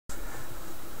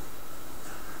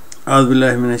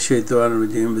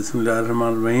औज़ुबिल्लाहिमिनश्शैतानिर्रजीम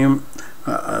बिस्मिल्लाहिर्रहमानिर्रहीम।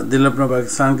 दिल अपना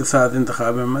पाकिस्तान के साथ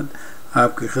इंतखाब अहमद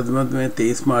आपकी खिदमत में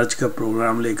 23 मार्च का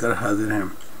प्रोग्राम लेकर हाजिर हैं।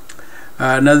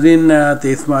 नाज़रीन,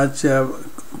 23 मार्च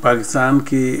पाकिस्तान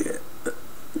की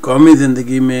कौमी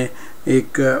ज़िंदगी में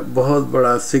एक बहुत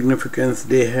बड़ा सिग्निफिकेंस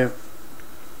डे है।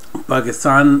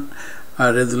 पाकिस्तान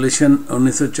रेजोल्यूशन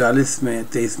 1940 में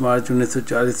 23 मार्च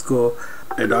 1940 को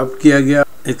एडॉप्ट किया गया।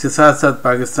 इसके साथ साथ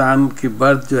पाकिस्तान की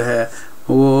बर्थ जो है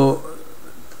वो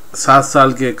 7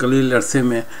 साल के कलील अरसे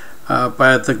में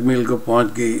पाया तकमील को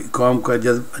पहुंच गई। कौम का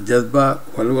जज्बा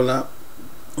वलवला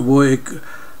वो एक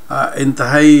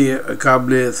इंतहाई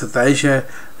काबिल सताइश है,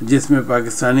 जिसमें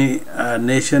पाकिस्तानी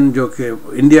नेशन जो कि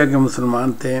इंडिया के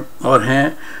मुसलमान थे और हैं,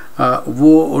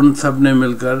 वो उन सब ने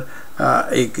मिलकर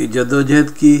एक जद्दोजहद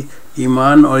की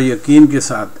ईमान और यकीन के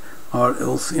साथ, और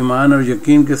उस ईमान और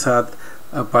यकीन के साथ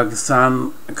पाकिस्तान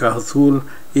का हुसूल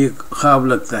एक ख्वाब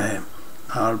लगता है।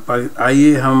 और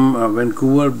आइए हम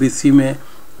वैंकूवर BC में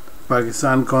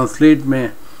पाकिस्तान कौंसलेट में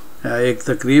एक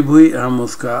तकरीब हुई, हम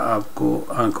उसका आपको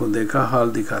आंखों देखा हाल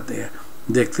दिखाते हैं।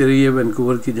 देखते रहिए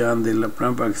वैंकूवर की जान, दिल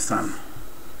अपना पाकिस्तान।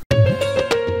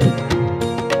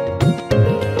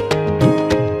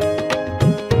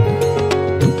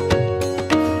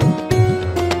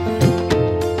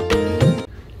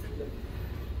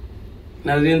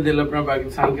 नाज़रीन, दिल अपना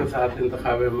पाकिस्तान के साथ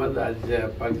इंतखाब अहमद आज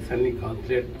पाकिस्तानी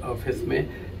कौंसलेट ऑफिस में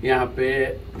यहाँ पे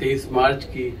 23 मार्च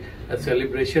की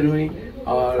सेलिब्रेशन हुई,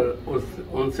 और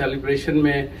उन सेलिब्रेशन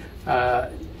में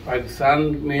पाकिस्तान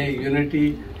में यूनिटी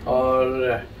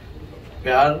और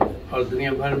प्यार और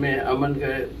दुनिया भर में अमन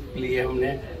के लिए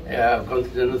हमने कौंसल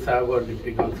जनरल साहब और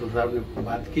डिप्टी कौंसल साहब ने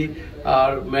बात की।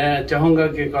 और मैं चाहूँगा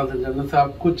कि कौंसल जनरल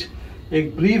साहब कुछ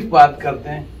एक ब्रीफ बात करते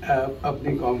हैं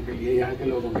अपनी कौम के लिए, यहाँ के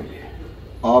लोगों के लिए।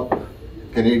 आप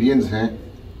कैनेडियंस हैं,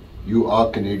 you are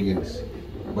Canadians,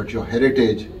 but your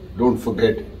heritage don't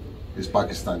forget is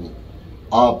Pakistani.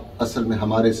 आप असल में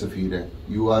हमारे सफ़ीर हैं,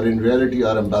 you are in reality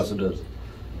are ambassadors.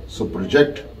 So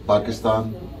project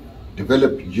Pakistan,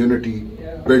 develop unity,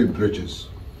 build bridges.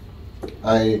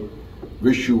 I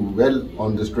wish you well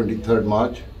on this 23rd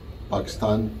मार्च।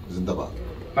 पाकिस्तान जिंदाबाद।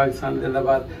 पाकिस्तान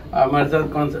जिंदाबाद। हमारे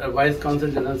साथ वाइस कौंसल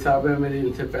जनरल साहब है, मेरी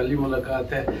इनसे पहली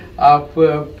मुलाकात है। आप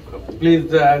प्लीज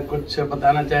कुछ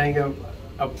बताना चाहेंगे,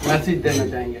 आप मैसेज देना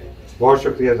चाहेंगे? बहुत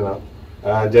शुक्रिया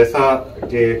जनाब। जैसा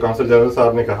कि कौंसल जनरल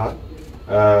साहब ने कहा,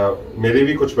 मेरी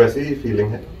भी कुछ वैसी ही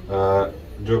फीलिंग है।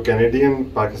 जो कैनेडियन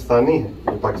पाकिस्तानी हैं,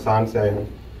 जो पाकिस्तान से आए हैं,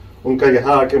 उनका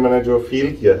यहाँ आके मैंने जो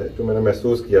फील किया है, जो मैंने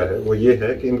महसूस किया है, वो ये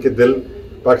है कि इनके दिल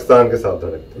पाकिस्तान के साथ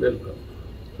धड़कते हैं। बिल्कुल।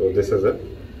 तो दिस इज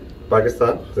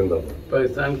पाकिस्तान जिंदाबाद।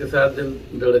 पाकिस्तान के साथ दिल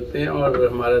धड़कते हैं, और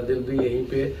हमारा दिल भी यहीं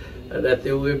पे रहते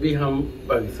हुए भी हम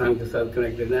पाकिस्तान के साथ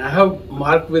कनेक्टेड हैं। I have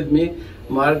mark with me.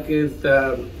 Mark is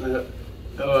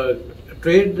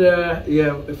trade,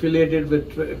 affiliated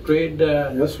with trade.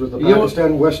 Yes, with the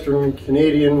Pakistan Western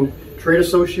Canadian Trade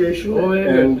Association,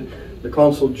 and the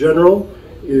Consul General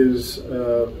is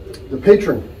the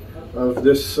patron of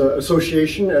this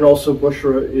association, and also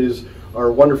Bushra is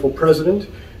our wonderful president.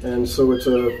 And so it's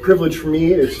a privilege for me.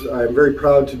 I'm very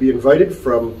proud to be invited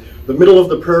from the middle of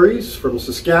the prairies, from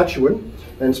Saskatchewan,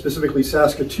 and specifically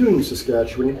Saskatoon,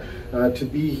 Saskatchewan, to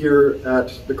be here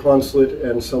at the consulate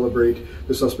and celebrate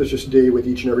this auspicious day with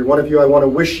each and every one of you. I want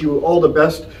to wish you all the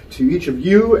best, to each of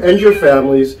you and your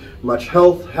families, much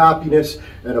health, happiness,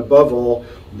 and above all,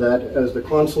 that, as the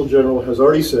Consul General has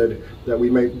already said, that we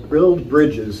may build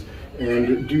bridges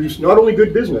and do not only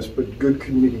good business, but good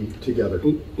community together.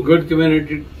 Good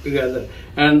community together.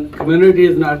 And community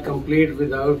is not complete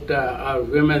without our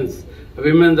women's.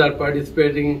 Women are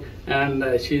participating, and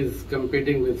she's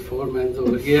competing with 4 men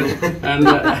over here. And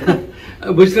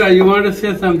Bushra, you want to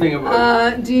say something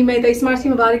about जी, मैं 23 मार्च की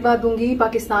मुबारकबाद दूंगी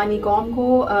पाकिस्तानी कौम को,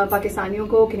 पाकिस्तानियों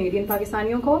को, Canadian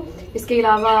पाकिस्तानियों को। इसके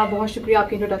अलावा बहुत शुक्रिया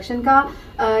आपके इंट्रोडक्शन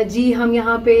का। जी, हम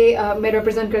यहाँ पे मैं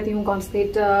रिप्रेजेंट करती हूँ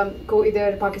कॉन्सुलेट को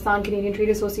इधर, पाकिस्तान कैनेडियन ट्रेड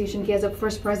एसोसिएशन की, as a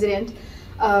first president,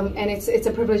 and it's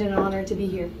a privilege and an honor to be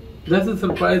here. That's a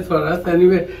surprise for us.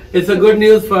 Anyway, it's a good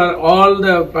news for all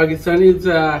the Pakistanis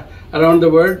around the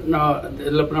world. Now,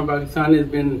 Dil Apna Pakistan has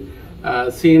been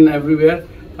seen everywhere.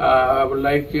 I would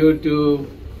like you to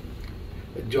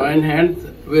join hands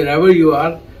wherever you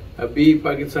are. Be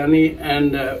Pakistani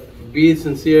and be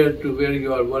sincere to where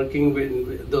you are working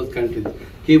with those countries.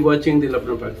 Keep watching Dil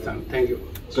Apna Pakistan. Thank you.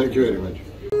 Thank you very much.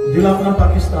 दिल अपना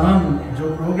पाकिस्तान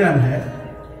जो programme है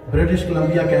British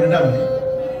Columbia Canada में,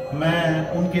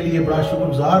 मैं उनके लिए बड़ा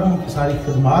शुक्रगुजार हूँ कि सारी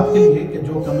खिदमात के लिए, कि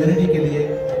जो कम्युनिटी के लिए,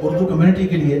 उर्दू कम्युनिटी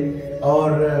के लिए,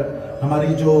 और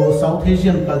हमारी जो साउथ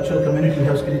एशियन कल्चरल कम्युनिटी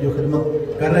है उसके लिए जो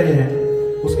खिदमत कर रहे हैं,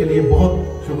 उसके लिए बहुत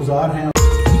शुक्रगुजार हैं।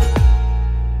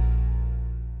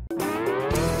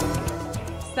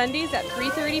 Sundays at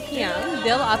 3:30 p.m.,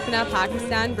 Dil Apna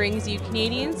Pakistan brings you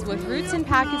Canadians with roots in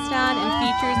Pakistan and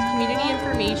features community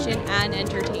information and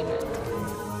entertainment.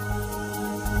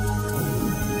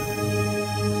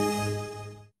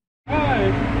 Hi,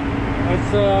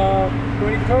 it's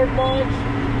 23rd March,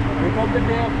 Republic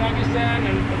Day of Pakistan,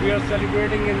 and we are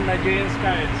celebrating in Nigerian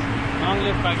skies. Long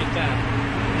live Pakistan.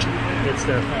 Good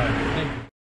stuff. Thank you.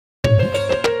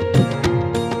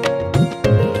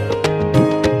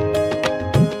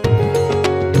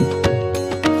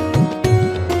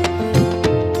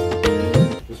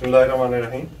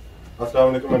 Bismillahirrahmanirrahim. Assalamu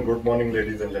alaikum and good morning,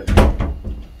 ladies and gentlemen.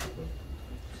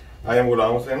 I am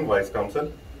Ghulam Hussain, Vice Consul.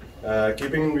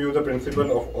 Keeping in view the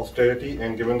principle of austerity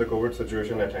and given the COVID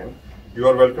situation at hand, you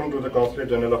are welcome to the Consulate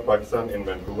General of Pakistan in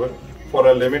Vancouver for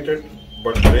a limited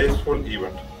but graceful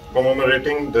event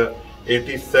commemorating the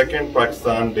 82nd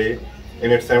Pakistan Day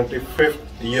in its 75th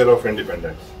year of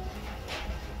independence.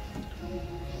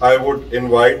 I would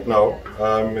invite now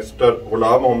Mr.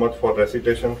 Ghulam Muhammad for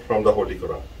recitation from the Holy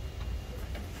Quran.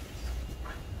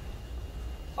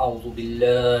 أعوذ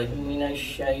بالله من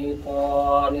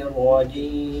الشيطان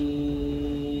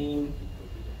الرجيم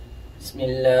بسم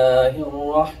الله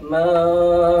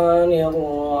الرحمن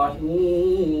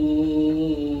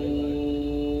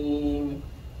الرحيم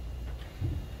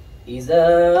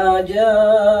إذا جاء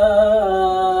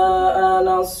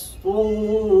نصر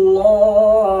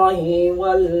الله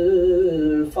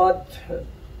والفتح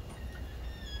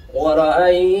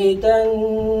ورأيت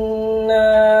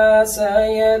الناس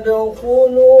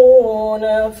يدخلون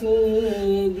في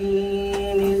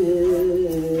دين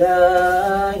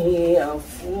الله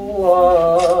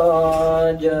أفواجا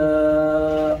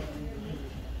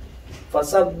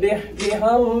فسبح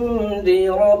بحمد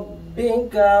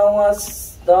ربك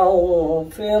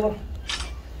واستغفره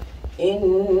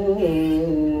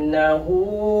إنه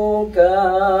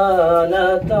كان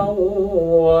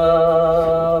توابا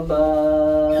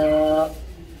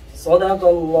صدق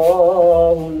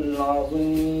الله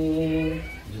العظيم.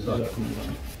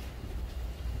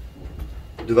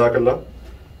 Jazakallah.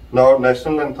 Now,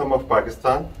 National Anthem of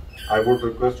Pakistan. I would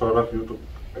request all of you to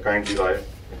kindly rise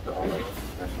in the honor of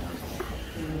national anthem.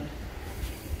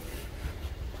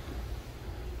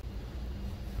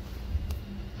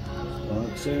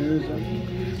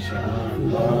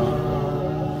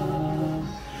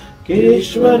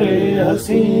 केश्वरे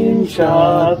हसीन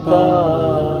शादा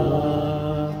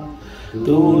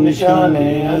तू निशाने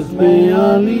अज़्मे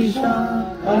आलीशान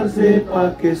अर्ज़े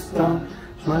पाकिस्तान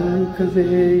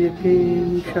मरकज़े यकीन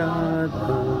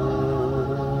शादा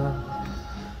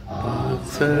पाक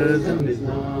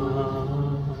सरज़मीज़ान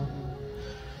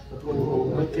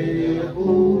क़ुव्वते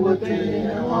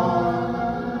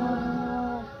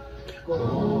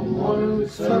कौमुल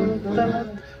सल्तनत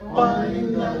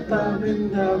पाइंदा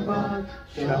बिंदाबाद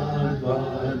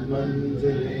शादाबाद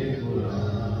मंज़िले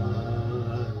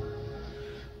मुराद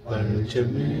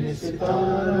परचमे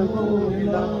सितारा हो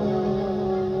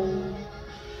हिलाल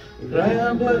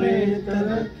रहबरे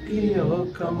तरक्की व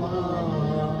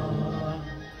कमाल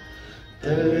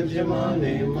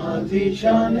तर्जमाने माज़ी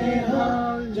शाने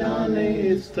हाल जाने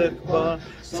इस्तक़बाल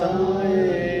साए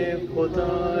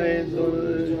खुदाए ज़ुल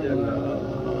जलाल.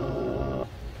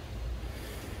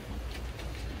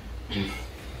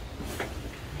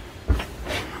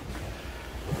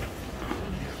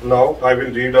 Now I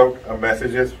will read out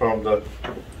messages from the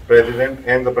President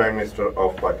and the Prime Minister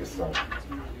of Pakistan.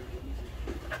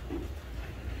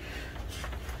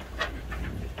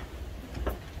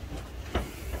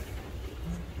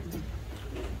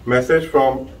 Message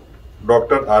from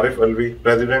Dr. Arif Alvi,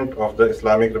 President of the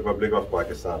Islamic Republic of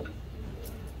Pakistan.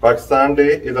 Pakistan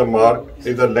Day is a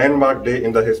landmark day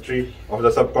in the history of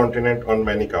the subcontinent on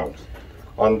many counts.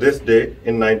 On this day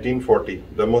in 1940,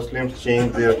 the Muslims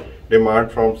changed their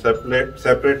demand from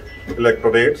separate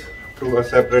electorates to a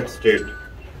separate state,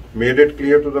 made it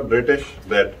clear to the British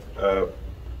that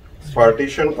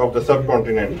partition of the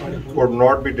subcontinent could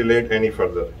not be delayed any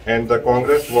further, and the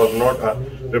Congress was not a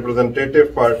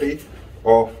representative party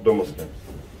of the Muslims.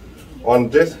 On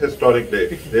this historic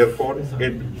day, therefore,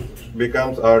 it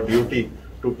becomes our duty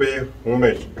to pay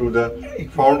homage to the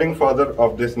founding father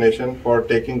of this nation for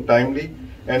taking timely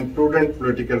and prudent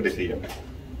political decisions.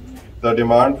 The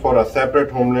demand for a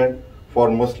separate homeland for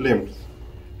Muslims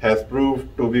has proved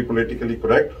to be politically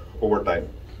correct over time.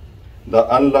 The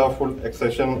unlawful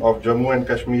accession of Jammu and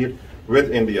Kashmir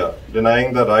with India,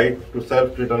 denying the right to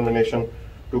self-determination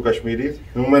to Kashmiris,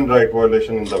 human rights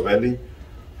violation in the valley,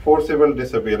 forcible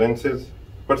disappearances,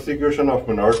 persecution of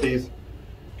minorities,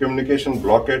 communication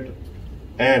blockade,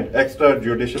 and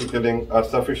extrajudicial killing are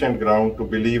sufficient ground to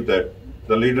believe that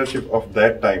the leadership of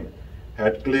that time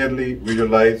had clearly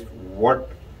visualized what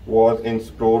was in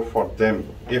store for them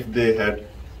if they had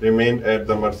remained at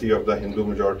the mercy of the Hindu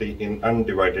majority in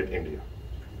undivided India.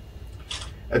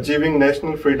 Achieving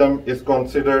national freedom is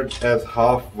considered as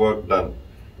half work done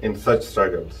in such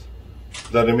struggles,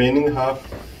 the remaining half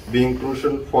being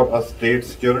crucial for a state's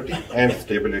security and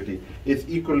stability is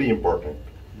equally important.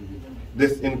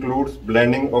 This includes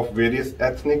blending of various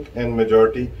ethnic and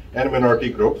majority and minority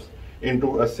groups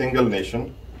into a single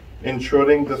nation,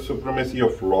 ensuring the supremacy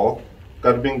of law,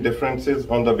 curbing differences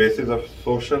on the basis of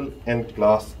social and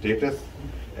class status,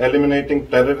 eliminating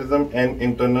terrorism and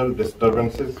internal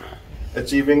disturbances,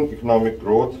 achieving economic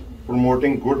growth,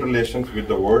 promoting good relations with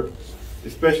the world,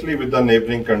 especially with the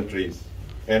neighboring countries,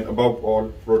 and above all,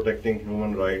 protecting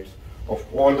human rights of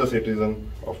all the citizens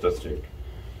of the state.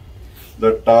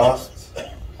 The tasks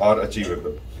are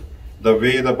achievable. The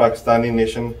way the Pakistani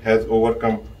nation has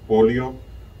overcome polio,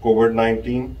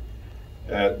 COVID-19,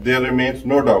 there remains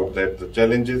no doubt that the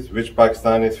challenges which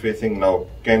Pakistan is facing now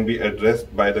can be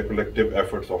addressed by the collective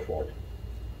efforts of all.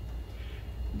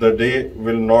 The day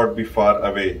will not be far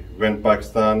away when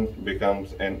Pakistan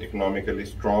becomes an economically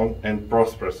strong and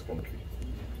prosperous country.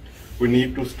 We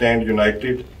need to stand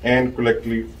united and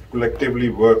collectively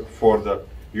work for the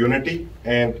unity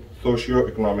and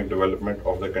socio-economic development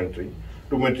of the country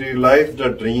to materialize the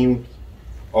dreams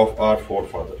of our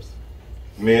forefathers.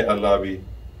 May Allah be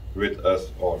with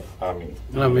us all. Ameen.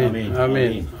 Ameen.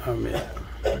 Ameen. Ameen.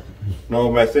 Now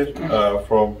a message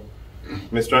from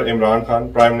Mr. Imran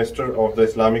Khan, Prime Minister of the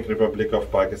Islamic Republic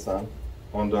of Pakistan,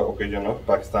 on the occasion of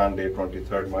Pakistan Day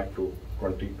 23rd March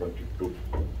 2022.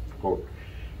 Quote,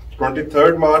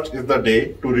 23rd March is the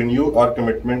day to renew our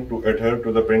commitment to adhere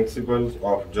to the principles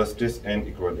of justice and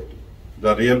equality,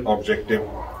 the real objective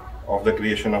of the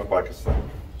creation of Pakistan.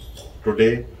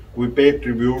 Today, we pay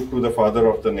tribute to the father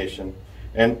of the nation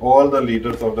and all the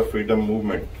leaders of the freedom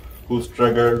movement who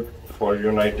struggled for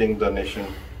uniting the nation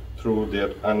through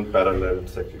their unparalleled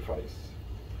sacrifice.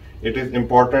 It is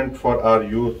important for our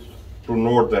youth to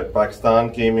note that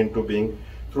Pakistan came into being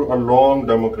through a long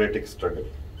democratic struggle.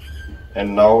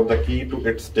 And now the key to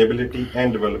its stability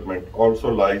and development also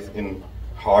lies in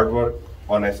hard work,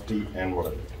 honesty, and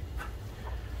morality.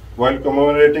 While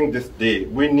commemorating this day,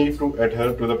 we need to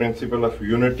adhere to the principle of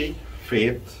unity,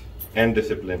 faith, and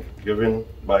discipline given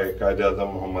by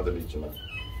Quaid-e-Azam Muhammad Ali Jinnah,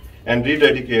 and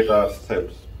rededicate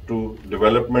ourselves to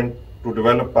develop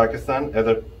Pakistan as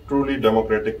a truly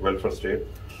democratic welfare state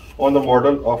on the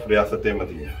model of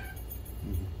Riyasat-e-Madina.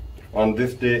 On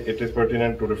this day, it is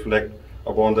pertinent to reflect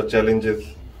upon the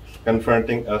challenges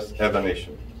confronting us as a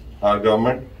nation. Our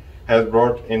government has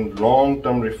brought in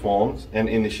long-term reforms and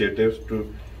initiatives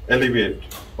to alleviate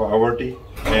poverty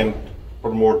and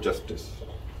promote justice.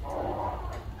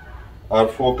 Our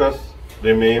focus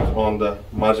remains on the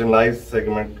marginalized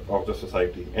segment of the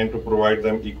society and to provide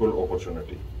them equal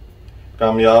opportunity.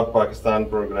 Kamyab Pakistan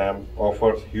program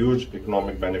offers huge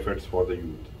economic benefits for the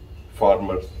youth,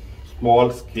 farmers,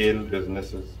 small-scale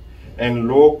businesses, and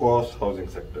low-cost housing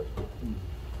sector.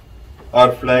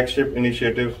 Our flagship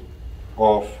initiative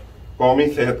of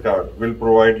Qawmi Sehat Card will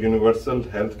provide universal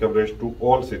health coverage to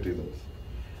all citizens.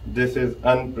 This is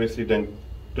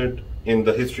unprecedented in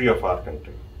the history of our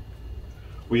country.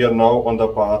 We are now on the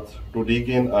path to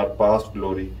regain our past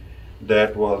glory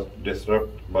that was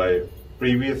disrupted by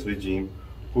previous regime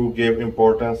who gave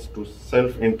importance to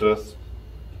self-interest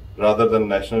rather than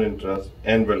national interest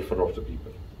and welfare of the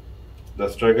people. The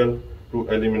struggle to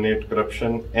eliminate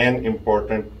corruption and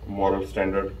important moral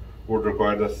standard would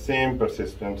require the same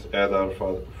persistence as our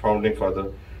founding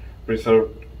father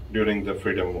preserved during the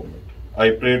freedom movement. I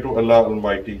pray to Allah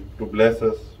Almighty to bless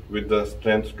us with the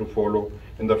strength to follow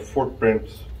in the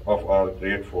footprints of our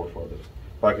great forefathers.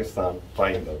 Pakistan,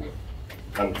 Painda.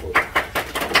 Unquote.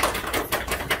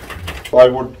 So I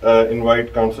would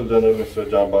invite Council General Mr.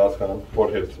 Jambaz Khan for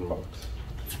his remarks.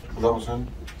 Assalamu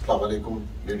alaikum,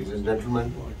 ladies and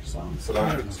gentlemen.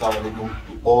 Assalamu alaikum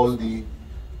to all the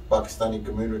Pakistani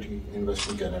community in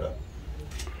Western Canada.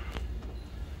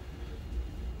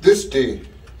 This day,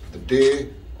 the day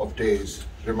of days,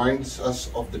 reminds us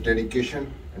of the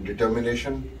dedication and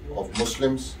determination of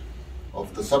Muslims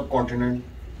of the subcontinent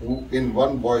who in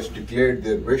one voice declared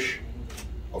their wish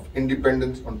of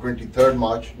independence on 23rd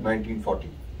March 1940.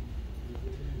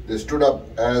 They stood up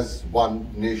as one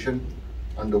nation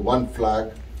under one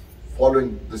flag,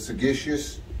 following the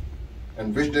sagacious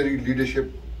and visionary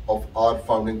leadership of our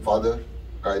founding father,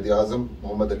 Quaid-e-Azam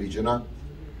Muhammad Ali Jinnah,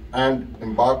 and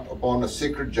embarked upon a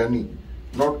sacred journey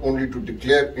not only to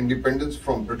declare independence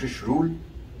from British rule,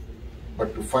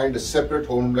 but to find a separate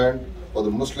homeland for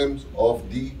the Muslims of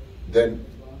the then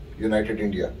united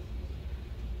India.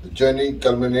 The journey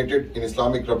culminated in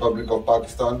Islamic Republic of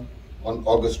Pakistan on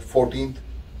August 14th,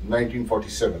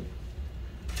 1947.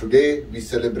 Today we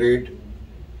celebrate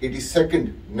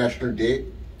 82nd National Day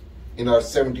in our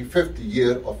 75th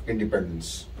year of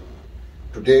independence.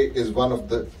 Today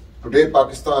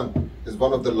Pakistan is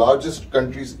one of the largest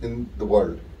countries in the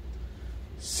world,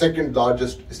 second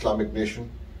largest Islamic nation,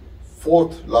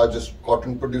 fourth largest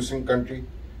cotton producing country,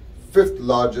 fifth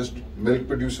largest milk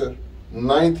producer,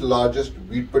 ninth largest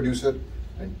wheat producer,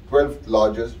 and 12th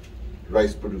largest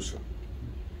rice producer.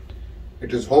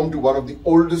 It is home to one of the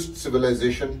oldest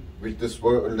civilization which this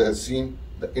world has seen,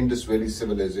 the Indus Valley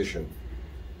civilization.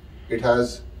 It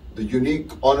has the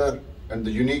unique honor and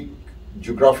the unique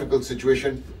geographical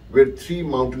situation where three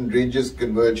mountain ranges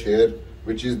converge here,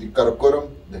 which is the Karakoram,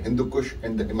 the Hindu Kush,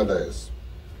 and the Himalayas.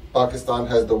 Pakistan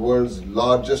has the world's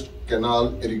largest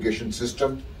canal irrigation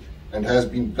system and has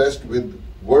been blessed with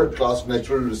world-class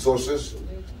natural resources,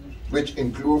 which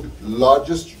include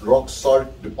largest rock salt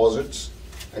deposits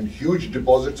and huge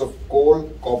deposits of coal,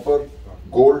 copper,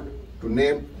 gold, to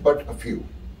name but a few.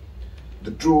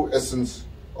 The true essence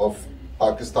of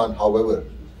Pakistan, however,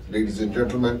 ladies and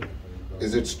gentlemen,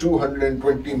 is its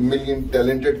 220 million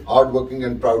talented, hardworking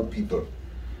and proud people.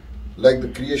 Like the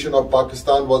creation of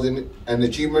Pakistan was an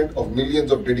achievement of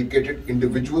millions of dedicated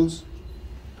individuals,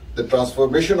 the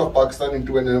transformation of Pakistan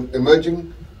into an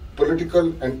emerging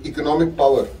political and economic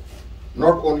power,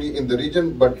 not only in the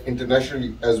region but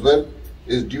internationally as well,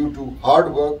 is due to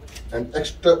hard work and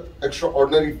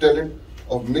extraordinary talent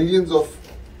of millions of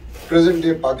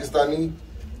present-day Pakistani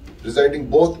residing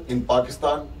both in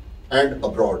Pakistan and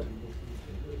abroad.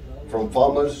 From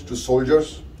farmers to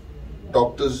soldiers,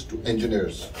 doctors to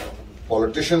engineers,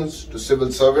 politicians to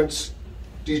civil servants,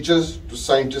 teachers to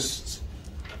scientists,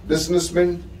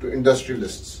 businessmen to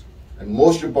industrialists, and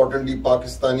most importantly,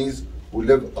 Pakistanis who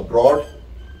live abroad,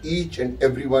 each and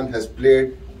everyone has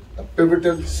played a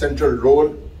pivotal central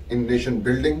role in nation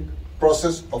building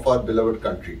process of our beloved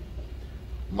country.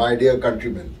 My dear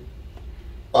countrymen,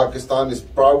 Pakistan is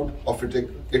proud of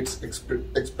its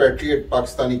expatriate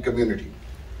Pakistani community.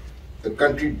 The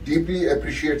country deeply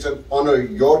appreciates and honors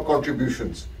your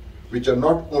contributions, which are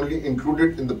not only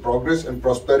included in the progress and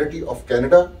prosperity of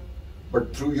Canada,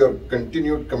 but through your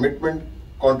continued commitment,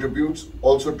 contributes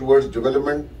also towards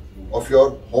development of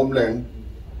your homeland,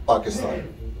 Pakistan.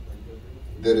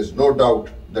 There is no doubt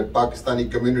that Pakistani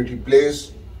community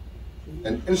plays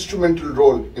an instrumental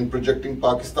role in projecting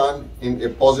Pakistan in a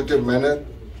positive manner,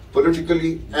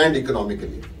 politically and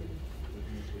economically.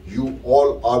 You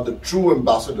all are the true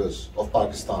ambassadors of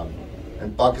Pakistan,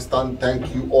 and Pakistan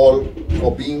thank you all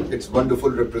for being its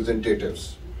wonderful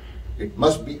representatives. It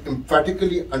must be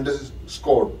emphatically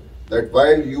underscored that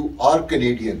while you are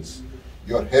Canadians,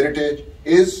 your heritage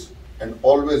is and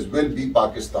always will be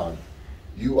Pakistan.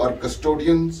 You are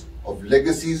custodians of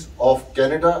legacies of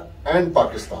Canada and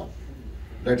Pakistan.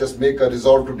 Let us make a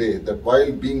resolve today that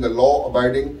while being a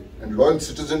law-abiding and loyal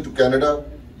citizen to Canada,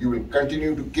 you will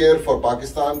continue to care for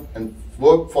Pakistan and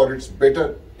work for its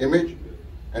better image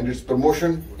and its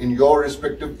promotion in your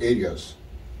respective areas.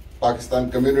 Pakistan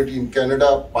community in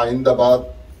Canada, Paindabad,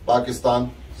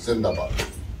 Pakistan, Zindabad.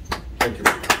 Thank you.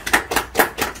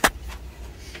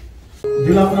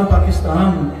 दिल अपना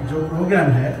पाकिस्तान जो programme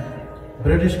है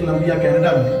British Columbia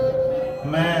Canada में,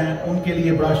 मैं उनके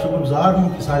लिए बड़ा शुक्रगुजार हूँ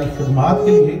उनकी सारी खिदमात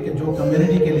के लिए कि जो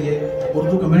कम्युनिटी के लिए,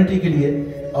 उर्दू कम्युनिटी के लिए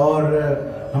और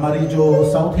हमारी जो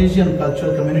साउथ एशियन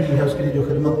कल्चरल कम्युनिटी है उसके लिए जो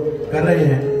खिदमत कर रहे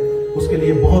हैं, उसके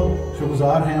लिए बहुत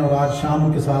शुक्रगुजार हैं। और आज शाम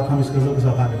उनके साथ हम इस गज़ल के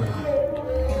साथ आगे बढ़ेंगे।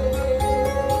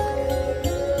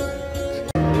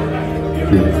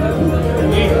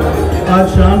 आज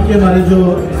शाम के हमारे जो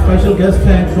स्पेशल गेस्ट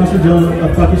हैं consul general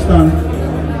of Pakistan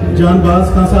जानबाज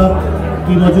Khan साहब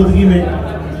की मौजूदगी में,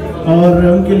 और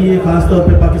उनके लिए खास तौर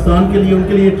पे पाकिस्तान के लिए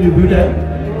उनके लिए ट्रिब्यूट है।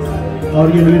 और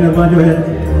ये मेरे नगमा जो है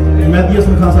मेहदी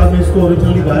हसन खान साहब ने इसको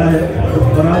ओरिजिनली गाया है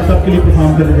और आप सबके लिए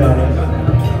परफॉर्म करने जा रहे हैं।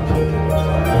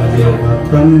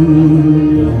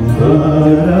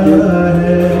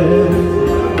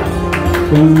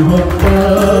 तुम हो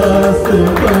पास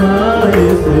तुम्हारा है,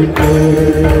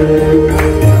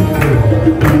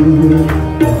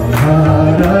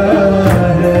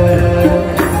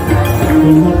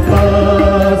 तुम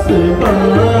पास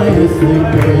बाइस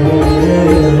के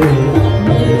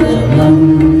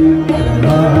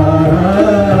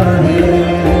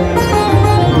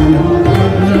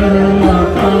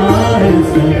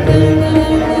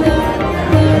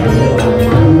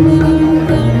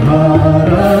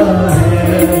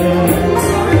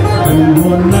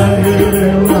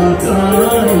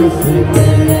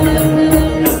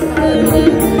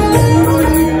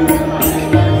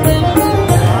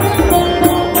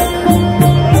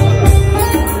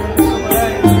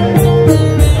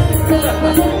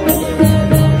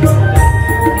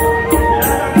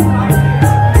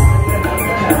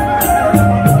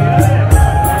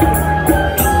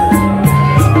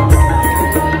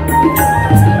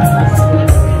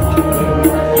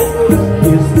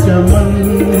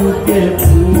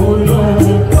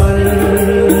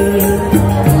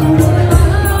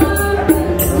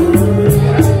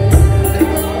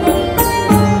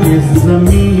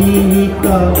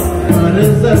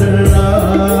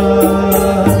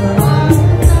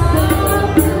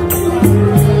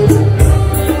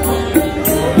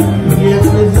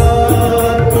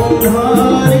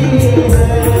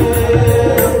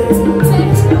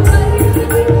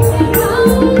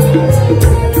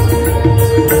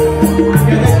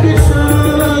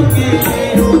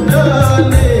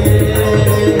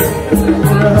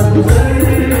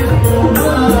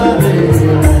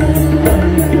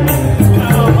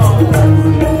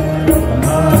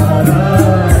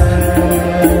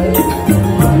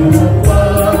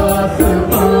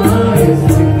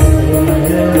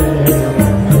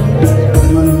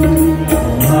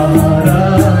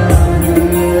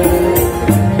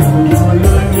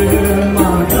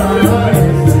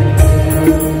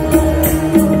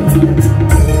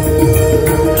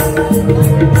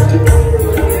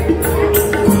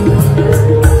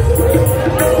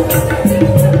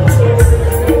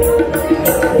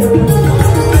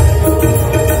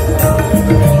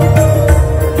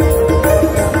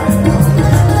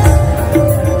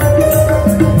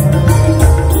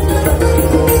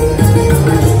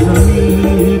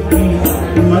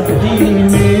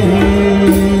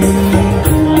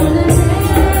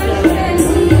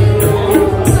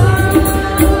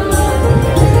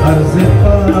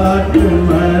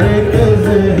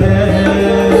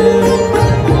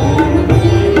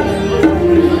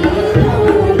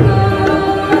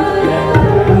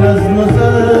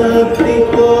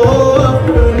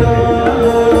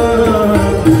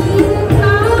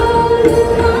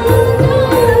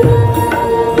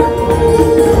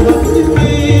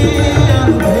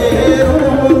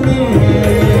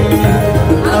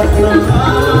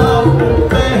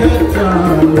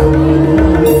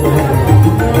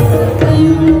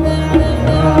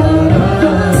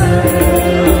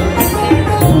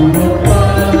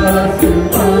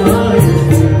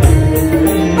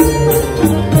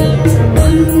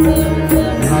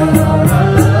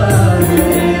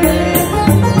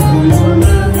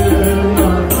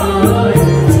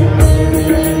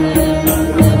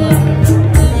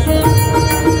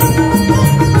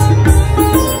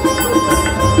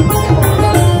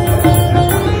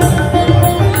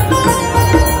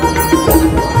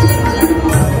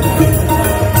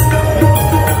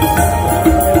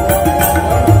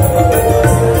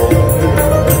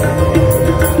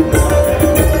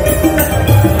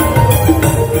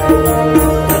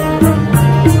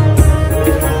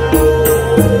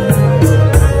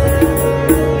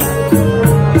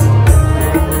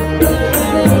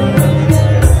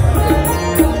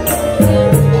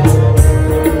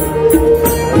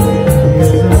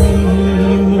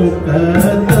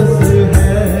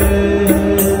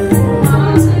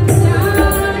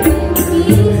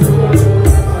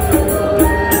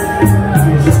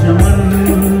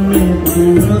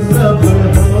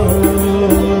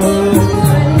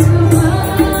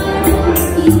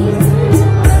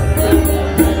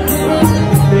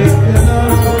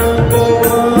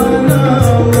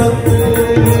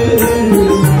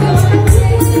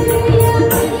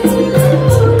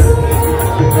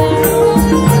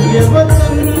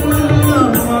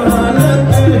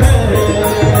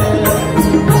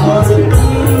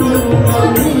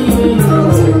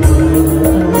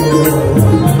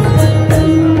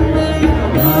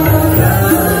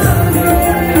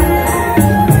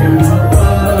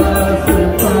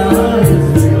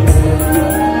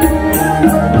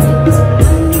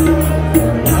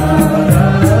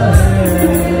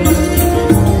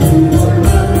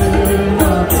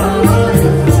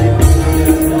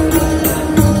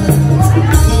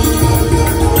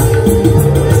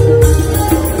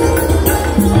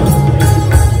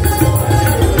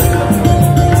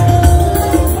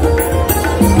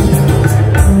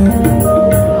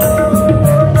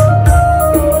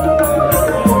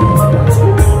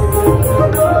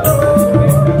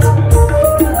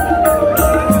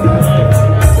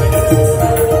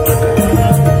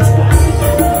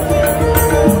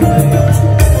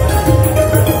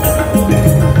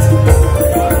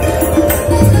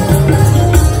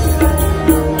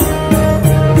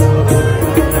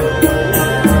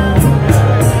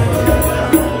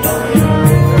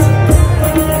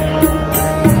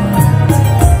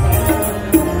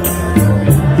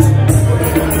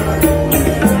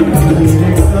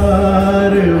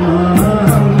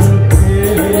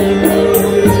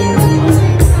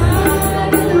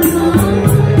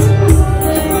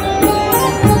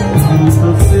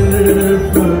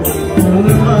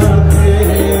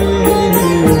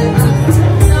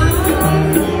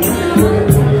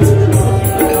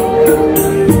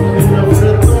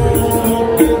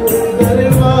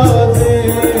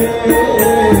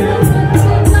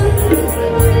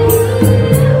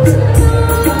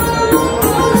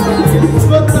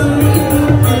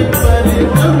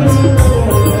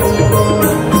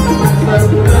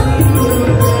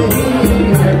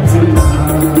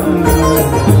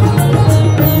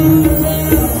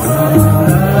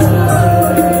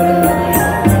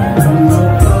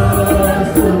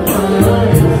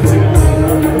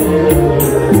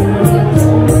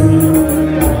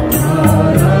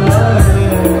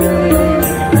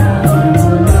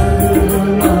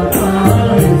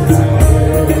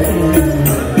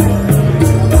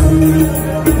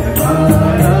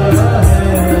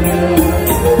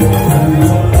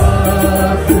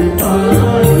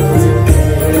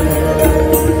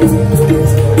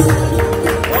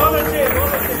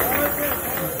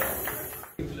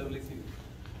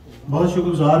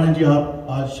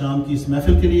की इस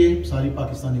महफिल के लिए, सारी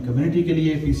पाकिस्तानी कम्युनिटी के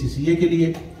लिए, PCCA के लिए,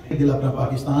 दिल अपना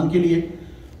पाकिस्तान के लिए,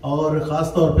 और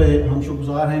ख़ास तौर पे हम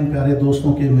शुक्रगुजार हैं इन प्यारे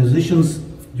दोस्तों के म्यूजिशियंस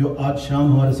जो आज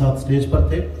शाम हमारे साथ स्टेज पर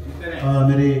थे।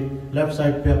 मेरे लेफ्ट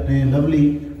साइड पे अपने लवली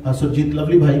सुरजीत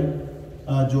लवली भाई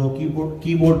जो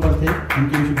कीबोर्ड पर थे,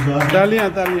 उनके भी शुक्रगुजार हैं। तालियां।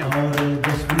 और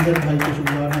जसविंदर भाई के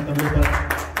शुक्रगुजार हैं तबले पर,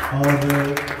 और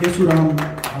केसू राम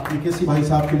अपने केसी भाई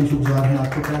साहब के लिए शुक्रगुजार हैं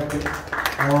आपको ट्रैक पे,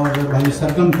 और भाई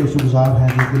सरगम के शुक्रगुजार हैं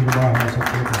जो दिलरुबा हमारे साथ।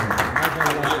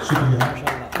 शुक्रिया।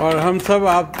 और हम सब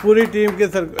आप पूरी टीम के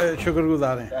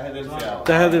शुक्रगुजार हैं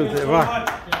तहे दिल से। वाह,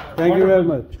 थैंक यू वेरी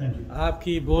मच।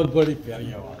 आपकी बहुत बड़ी प्यारी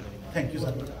आवाज़। Thank you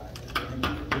sir.